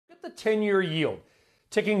with the 10-year yield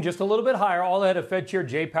ticking just a little bit higher, all ahead of Fed Chair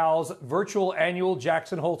Jay Powell's virtual annual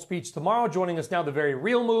Jackson Hole speech tomorrow. Joining us now, the very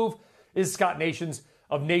real move, is Scott Nations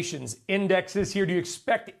of Nations Indexes here. Do you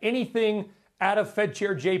expect anything out of Fed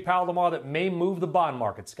Chair Jay Powell tomorrow that may move the bond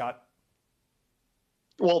market, Scott?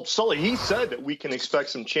 Well, Sully, he said that we can expect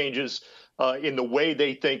some changes in the way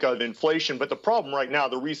they think of inflation. But the problem right now,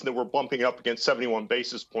 the reason that we're bumping up against 71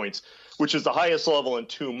 basis points, which is the highest level in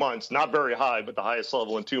 2 months, not very high, but the highest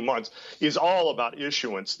level in 2 months, is all about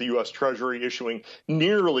issuance. The U.S. Treasury issuing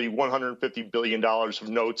nearly $150 billion of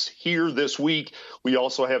notes here this week. We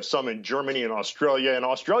also have some in Germany and Australia. And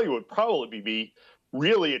Australia would probably be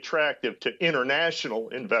really attractive to international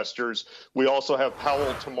investors. We also have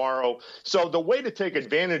Powell tomorrow. So the way to take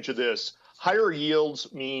advantage of this, higher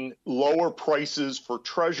yields mean lower prices for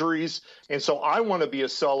treasuries. And so I want to be a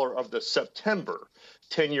seller of the September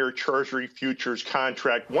 10-year Treasury futures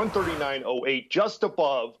contract, 139.08, just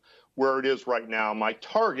above where it is right now. My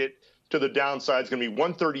target to the downside is going to be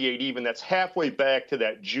 138 even. That's halfway back to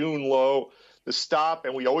that June low. The stop,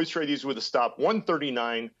 and we always trade these with a stop,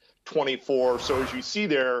 139.24. So as you see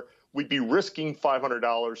there, we'd be risking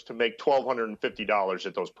 $500 to make $1,250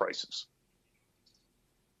 at those prices.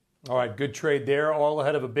 All right, good trade there, all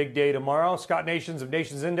ahead of a big day tomorrow. Scott Nations of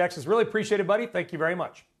Nations Indexes. Really appreciate it, buddy. Thank you very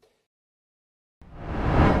much.